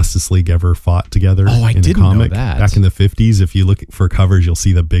that the Justice League ever fought together. Oh, I didn't know that. Back in the 50s, if you look for covers, you'll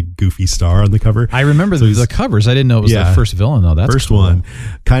see the big goofy star on the cover. I remember the covers. I didn't know it was the first villain, though. That's first cool. one.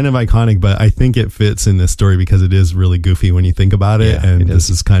 Kind of iconic, but I think it fits in this story because it is really goofy when you think about it. Yeah, and this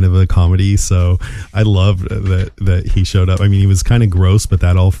is kind of a comedy. So I love that he showed up. I mean, he was kind of gross, but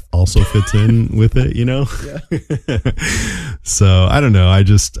that also fits in with it, Yeah. So I don't know.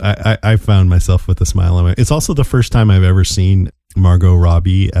 I found myself with a smile on my. It's also the first time I've ever seen Margot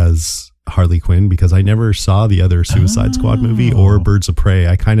Robbie as Harley Quinn because I never saw the other Suicide Squad movie or Birds of Prey.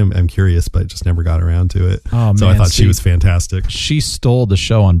 I kind of am curious, but just never got around to it. Oh, so man, I thought she was fantastic. She stole the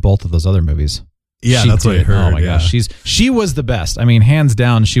show on both of those other movies. Yeah, that's what I heard. Oh my gosh, she was the best. I mean, hands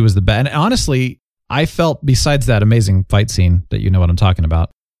down, she was the best. And honestly, I felt besides that amazing fight scene that you know what I'm talking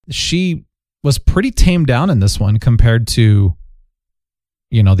about, she was pretty tamed down in this one compared to,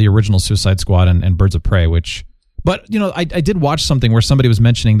 the original Suicide Squad and Birds of Prey, which. But, I did watch something where somebody was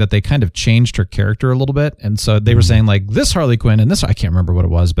mentioning that they kind of changed her character a little bit. And so they were saying like this Harley Quinn and this, I can't remember what it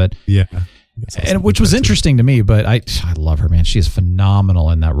was, but yeah, and which was interesting to me, but I love her, man. She is phenomenal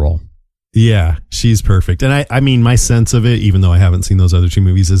in that role. Yeah, she's perfect. And I mean, my sense of it, even though I haven't seen those other two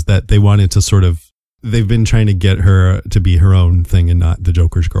movies, is that they wanted to they've been trying to get her to be her own thing and not the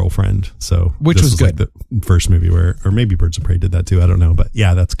Joker's girlfriend. So, which was good. Like the first movie or maybe Birds of Prey did that too. I don't know, but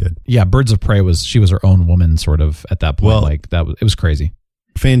yeah, that's good. Yeah, Birds of Prey she was her own woman sort of at that point. Well, it was crazy.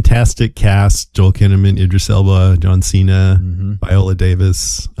 Fantastic cast: Joel Kinnaman, Idris Elba, John Cena, Viola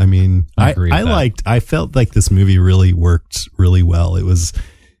Davis. I mean, I felt like this movie really worked really well. It was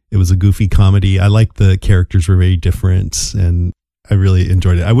a goofy comedy. I liked the characters were very different and I really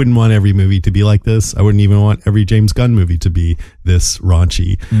enjoyed it. I wouldn't want every movie to be like this. I wouldn't even want every James Gunn movie to be this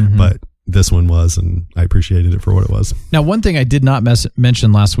raunchy, but this one was, and I appreciated it for what it was. Now, one thing I did not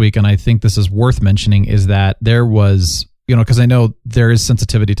mention last week, and I think this is worth mentioning, is that there was, because I know there is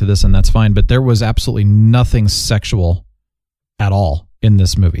sensitivity to this and that's fine, but there was absolutely nothing sexual at all in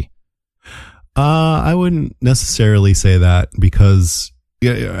this movie. I wouldn't necessarily say that because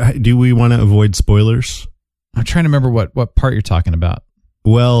do we want to avoid spoilers? I'm trying to remember what part you're talking about.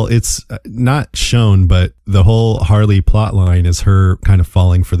 Well, it's not shown, but the whole Harley plot line is her kind of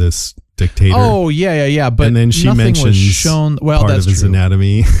falling for this dictator. Oh, yeah. But and then she mentions was shown. Well, part that's of his true.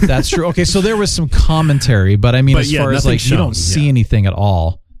 anatomy. That's true. Okay, so there was some commentary, but I mean, as far as like shown, you don't see anything at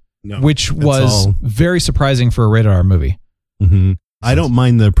all, which was very surprising for a rated R movie. Mm-hmm. I don't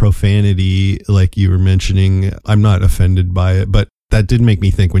mind the profanity like you were mentioning. I'm not offended by it, but that did make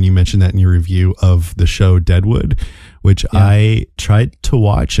me think when you mentioned that in your review of the show Deadwood, which I tried to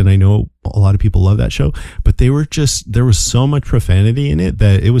watch, and I know a lot of people love that show, but there was so much profanity in it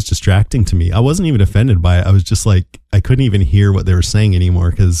that it was distracting to me. I wasn't even offended by it. I was just like, I couldn't even hear what they were saying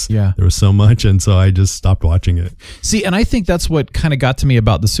anymore because there was so much, and so I just stopped watching it. See, and I think that's what kind of got to me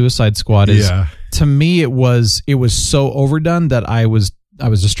about the Suicide Squad is, to me, it was so overdone that I was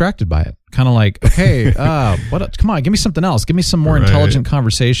distracted by it. Kind of like, okay, come on, give me something else. Give me some more intelligent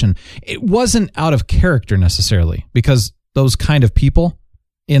conversation. It wasn't out of character necessarily because those kind of people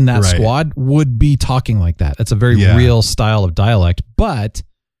in that squad would be talking like that. It's a very real style of dialect, but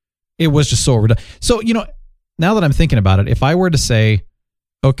it was just so overdone. So, now that I'm thinking about it, if I were to say,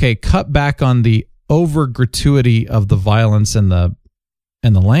 okay, cut back on the over gratuity of the violence and the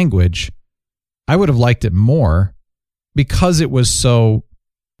language, I would have liked it more because it was so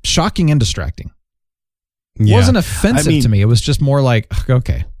shocking and distracting. It wasn't offensive to me. It was just more like,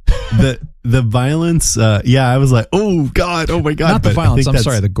 okay. the violence, I was like, oh God, oh my God. Not the violence, I'm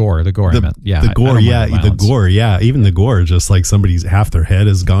sorry, the gore I meant. Yeah. The gore, the gore, even the gore, just like somebody's half their head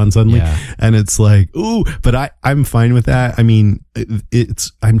is gone suddenly. Yeah. And it's like, ooh, but I'm fine with that. I mean,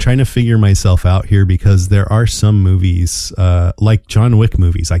 I'm trying to figure myself out here because there are some movies, like John Wick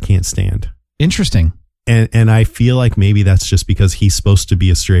movies I can't stand. Interesting. And I feel like maybe that's just because he's supposed to be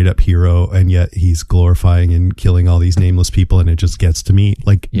a straight up hero, and yet he's glorifying and killing all these nameless people, and it just gets to me.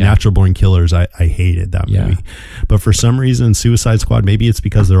 Like Natural Born Killers, I hated that movie. But for some reason, Suicide Squad, maybe it's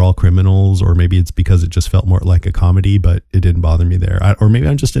because they're all criminals, or maybe it's because it just felt more like a comedy, but it didn't bother me there. Or maybe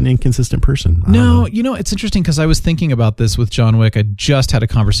I'm just an inconsistent person. No, you know, it's interesting because I was thinking about this with John Wick. I just had a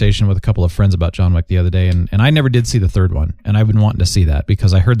conversation with a couple of friends about John Wick the other day, and I never did see the third one, and I've been wanting to see that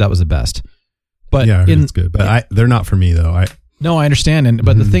because I heard that was the best. But yeah, it's good, but they're not for me though. No, I understand.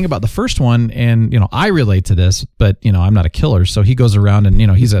 But the thing about the first one, and I relate to this, but I'm not a killer, so he goes around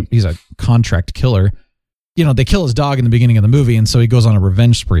and he's a contract killer. They kill his dog in the beginning of the movie, and so he goes on a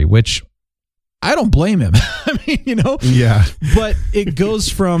revenge spree, which I don't blame him. I mean, yeah. But it goes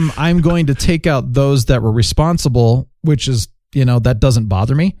from I'm going to take out those that were responsible, which is that doesn't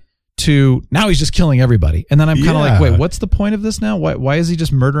bother me, to now he's just killing everybody. And then I'm kind of like, wait, what's the point of this now? Why is he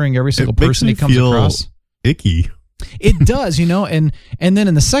just murdering every single person he comes across? Icky. It does, and then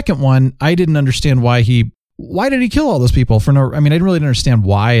in the second one, I didn't understand why did he kill all those people for no, I mean, I really didn't understand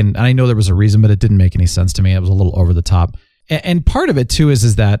why. And I know there was a reason, but it didn't make any sense to me. It was a little over the top. And part of it too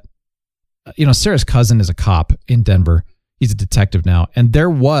is that, Sarah's cousin is a cop in Denver. He's a detective now. And there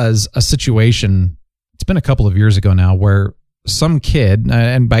was a situation, it's been a couple of years ago now, where some kid,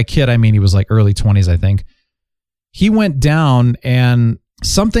 and by kid, I mean he was like early 20s, I think. He went down and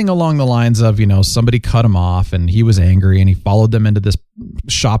something along the lines of, somebody cut him off and he was angry and he followed them into this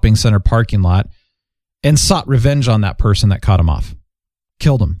shopping center parking lot and sought revenge on that person that cut him off.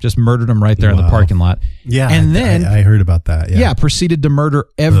 Killed him, just murdered him right there in the parking lot. Yeah. And then I heard about that. Yeah. Proceeded to murder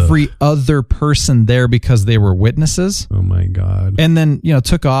every other person there because they were witnesses. Oh my God. And then,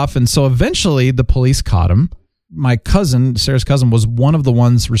 took off. And so eventually the police caught him. My cousin, Sarah's cousin, was one of the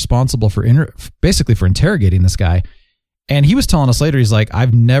ones responsible for basically for interrogating this guy. And he was telling us later, he's like,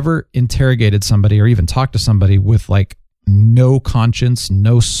 I've never interrogated somebody or even talked to somebody with like no conscience,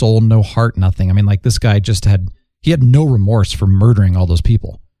 no soul, no heart, nothing. I mean, like this guy he had no remorse for murdering all those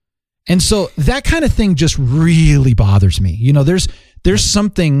people. And so that kind of thing just really bothers me. There's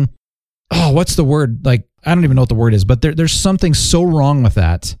something, what's the word? Like, I don't even know what the word is, but there's something so wrong with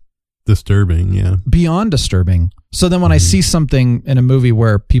that. Disturbing, yeah. Beyond disturbing. So then when I see something in a movie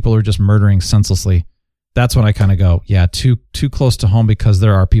where people are just murdering senselessly, that's when I kind of go, yeah, too close to home, because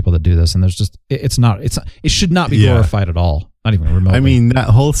there are people that do this, and there's just it should not be glorified at all. Not even remotely. I mean, that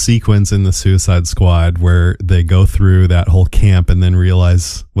whole sequence in the Suicide Squad where they go through that whole camp and then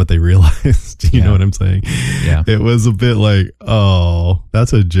realize what they realized. You know what I'm saying? Yeah. It was a bit like, oh,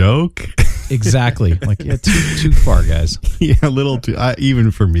 that's a joke. Exactly. Like, yeah, too far, guys. Yeah, a little too. Even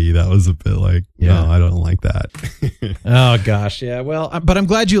for me, that was a bit like, no, I don't like that. Oh gosh, yeah. Well, but I'm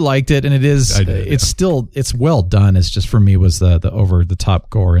glad you liked it, and it is. It's well done. It's just for me was the over the top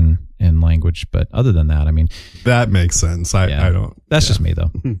gore and language, but other than that, I mean, that makes sense. I don't. That's just me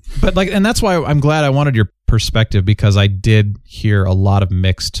though. But and that's why I'm glad I wanted your perspective, because I did hear a lot of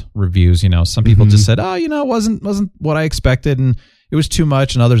mixed reviews. Some people just said, oh, it wasn't what I expected, and it was too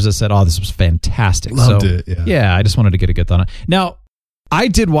much, and others that said, oh, this was fantastic. Loved it. Yeah, I just wanted to get a good thought on it. Now, I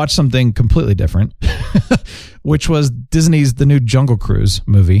did watch something completely different, which was Disney's The New Jungle Cruise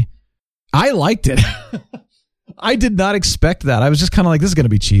movie. I liked it. I did not expect that. I was just kind of like, this is going to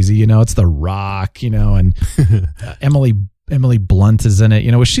be cheesy. It's The Rock, and Emily Blunt is in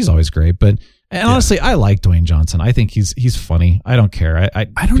it, which she's always great. But honestly, I like Dwayne Johnson. I think he's funny. I don't care.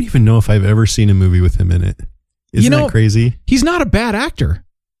 I don't even know if I've ever seen a movie with him in it. Isn't that crazy? He's not a bad actor.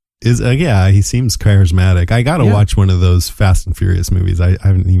 He seems charismatic. I got to watch one of those Fast and Furious movies. I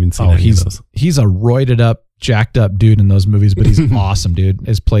haven't even seen any of those. He's a roided up, jacked up dude in those movies, but he's awesome, dude.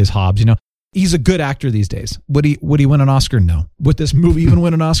 Plays Hobbs, He's a good actor these days. Would he win an Oscar? No. Would this movie even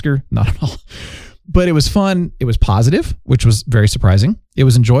win an Oscar? Not at all. But it was fun. It was positive, which was very surprising. It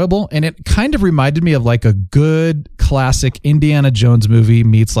was enjoyable. And it kind of reminded me of like a good classic Indiana Jones movie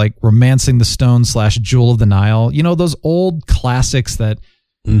meets like Romancing the Stone / Jewel of the Nile. Those old classics that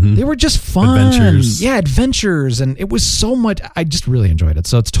they were just fun. Adventures. Yeah, adventures. And it was so much. I just really enjoyed it.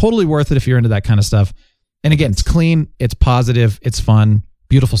 So it's totally worth it if you're into that kind of stuff. And again, it's clean. It's positive. It's fun.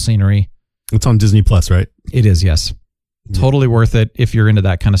 Beautiful scenery. It's on Disney Plus, right? It is, yes. Totally worth it if you're into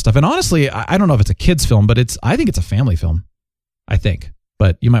that kind of stuff. And honestly, I don't know if it's a kid's film, but I think it's a family film. I think.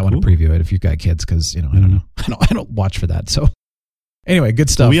 But you might want to preview it if you've got kids, because, I don't know. I don't watch for that. So anyway, good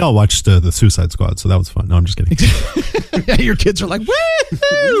stuff. We all watched the Suicide Squad, so that was fun. No, I'm just kidding. Yeah, your kids are like,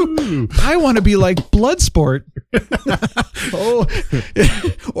 woo! I want to be like Bloodsport.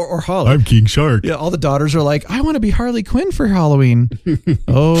 or Harley. I'm King Shark. Yeah, all the daughters are like, I want to be Harley Quinn for Halloween.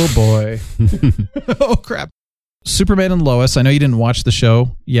 Oh boy. Oh crap. Superman and Lois. I know you didn't watch the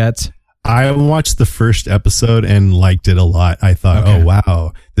show yet. I watched the first episode and liked it a lot. I thought, oh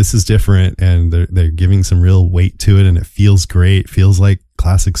wow, this is different, and they're giving some real weight to it, and it feels great. Feels like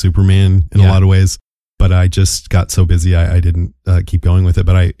classic Superman in a lot of ways. But I just got so busy, I didn't keep going with it.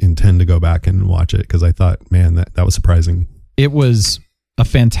 But I intend to go back and watch it because I thought, man, that was surprising. It was a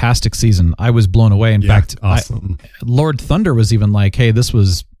fantastic season. I was blown away. In fact, awesome. Lord Thunder was even like, hey, this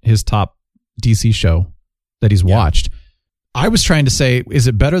was his top DC show that he's watched. I was trying to say, is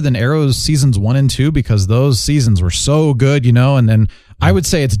it better than Arrow's seasons 1 and 2? Because those seasons were so good, and then I would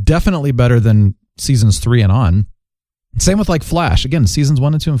say it's definitely better than seasons 3 and on. Same with like Flash. Again, seasons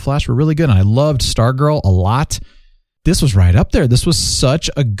 1 and 2 in Flash were really good. And I loved Stargirl a lot. This was right up there. This was such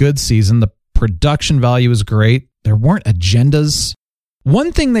a good season. The production value was great. There weren't agendas.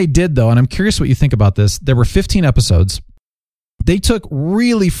 One thing they did, though, and I'm curious what you think about this, there were 15 episodes. They took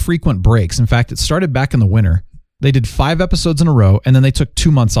really frequent breaks. In fact, it started back in the winter. They did 5 episodes in a row, and then they took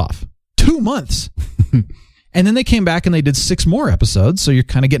 2 months off. 2 months! And then they came back and they did 6 more episodes, so you're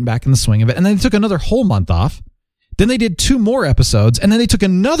kind of getting back in the swing of it. And then they took another whole month off. Then they did 2 more episodes, and then they took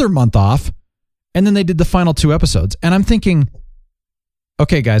another month off, and then they did the final 2 episodes. And I'm thinking,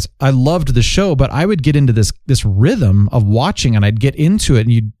 okay, guys, I loved the show, but I would get into this rhythm of watching, and I'd get into it,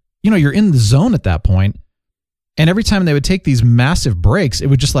 and you're in the zone at that point. And every time they would take these massive breaks, it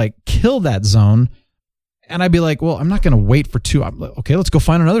would just like kill that zone. And I'd be like, well, I'm not going to wait for 2. Okay, let's go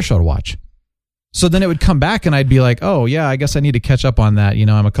find another show to watch. So then it would come back, and I'd be like, oh yeah, I guess I need to catch up on that.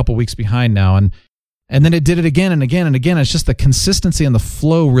 I'm a couple weeks behind now, and then it did it again and again and again. It's just the consistency and the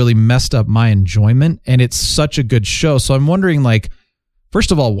flow really messed up my enjoyment, and it's such a good show. So I'm wondering, like,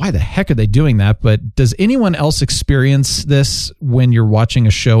 first of all, why the heck are they doing that? But does anyone else experience this when you're watching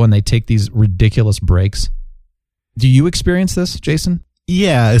a show and they take these ridiculous breaks? Do you experience this, Jason?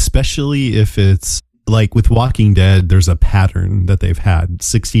 Yeah, especially if it's like with Walking Dead, there's a pattern that they've had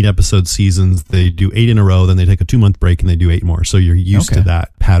 16 episode seasons. They do 8 in a row, then they take a 2-month break and they do 8 more. So you're used to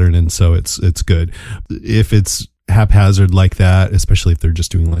that pattern. And so it's good. If it's haphazard like that, especially if they're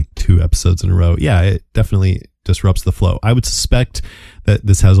just doing like 2 episodes in a row, yeah, it definitely disrupts the flow. I would suspect that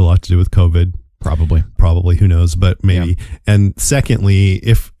this has a lot to do with COVID. Probably, who knows, but maybe. Yeah. And secondly,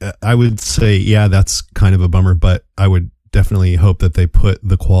 if I would say, yeah, that's kind of a bummer, but I would definitely hope that they put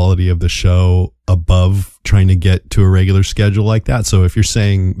the quality of the show above trying to get to a regular schedule like that. So if you're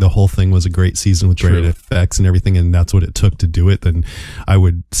saying the whole thing was a great season with great effects and everything, and that's what it took to do it, then I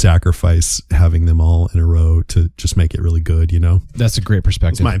would sacrifice having them all in a row to just make it really good, That's a great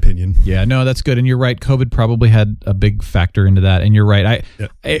perspective. That's my opinion. Yeah, no, that's good. And you're right. COVID probably had a big factor into that. And you're right.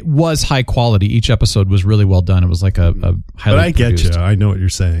 It was high quality. Each episode was really well done. It was like a highly But I produced. get you. I know what you're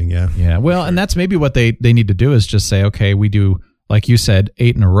saying. Yeah. Yeah. Well, and that's maybe what they need to do is just say, okay, we do, like you said,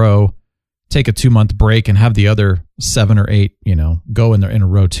 8 in a row, take a 2-month break and have the other 7 or 8, go in a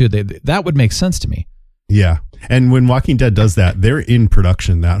row too. That would make sense to me. Yeah. And when Walking Dead does that, they're in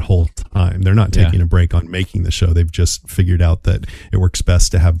production that whole time. They're not taking a break on making the show. They've just figured out that it works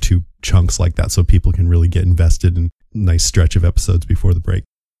best to have 2 chunks like that so people can really get invested in a nice stretch of episodes before the break.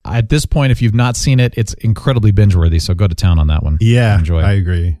 At this point, if you've not seen it, it's incredibly binge-worthy, so go to town on that one. Yeah, enjoy it. I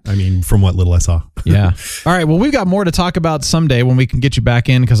agree. I mean, from what little I saw. Yeah. All right, well, we've got more to talk about someday when we can get you back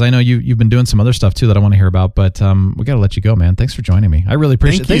in, because I know you've been doing some other stuff, too, that I want to hear about, but we got to let you go, man. Thanks for joining me. I really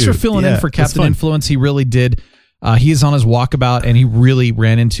appreciate it. Thanks for filling in for Captain Influence. He really did. He is on his walkabout, and he really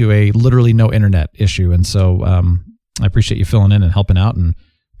ran into a literally no internet issue, and so I appreciate you filling in and helping out, and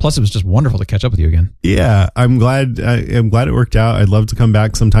plus, it was just wonderful to catch up with you again. Yeah, I'm glad it worked out. I'd love to come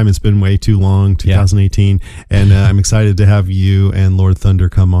back sometime. It's been way too long, 2018. Yeah. And I'm excited to have you and Lord Thunder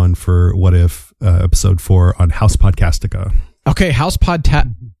come on for What If episode 4 on House Podcastica. Okay,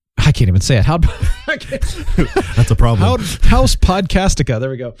 I can't even say it. That's a problem. House Podcastica. There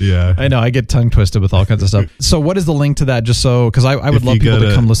we go. Yeah. I know. I get tongue twisted with all kinds of stuff. So what is the link to that? Just so, because I would love people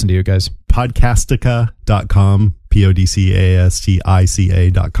to come listen to you guys. Podcastica.com,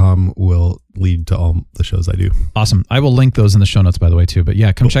 podcastica.com will lead to all the shows I do. Awesome. I will link those in the show notes, by the way, too. But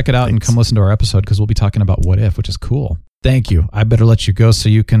yeah, come check it out and come listen to our episode, because we'll be talking about What If, which is cool. Thank you. I better let you go so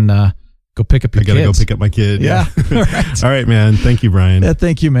you can go pick up your kids. I gotta go pick up my kid. Yeah. All right, man. Thank you, Brian. Yeah,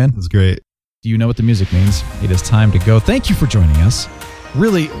 thank you, man. It was great. Do you know what the music means? It is time to go. Thank you for joining us.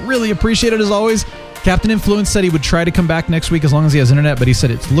 Really, really appreciate it as always. Captain Influence said he would try to come back next week as long as he has internet, but he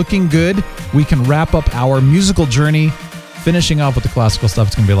said it's looking good. We can wrap up our musical journey, finishing off with the classical stuff.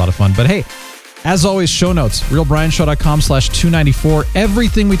 It's going to be a lot of fun. But hey, as always, show notes, realbrianshow.com/294.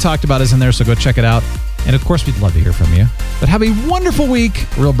 Everything we talked about is in there, so go check it out. And of course, we'd love to hear from you. But have a wonderful week.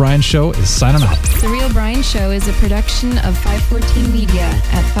 Real Brian Show is signing off. The Real Brian Show is a production of 514 Media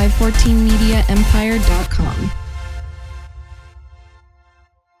at 514mediaempire.com.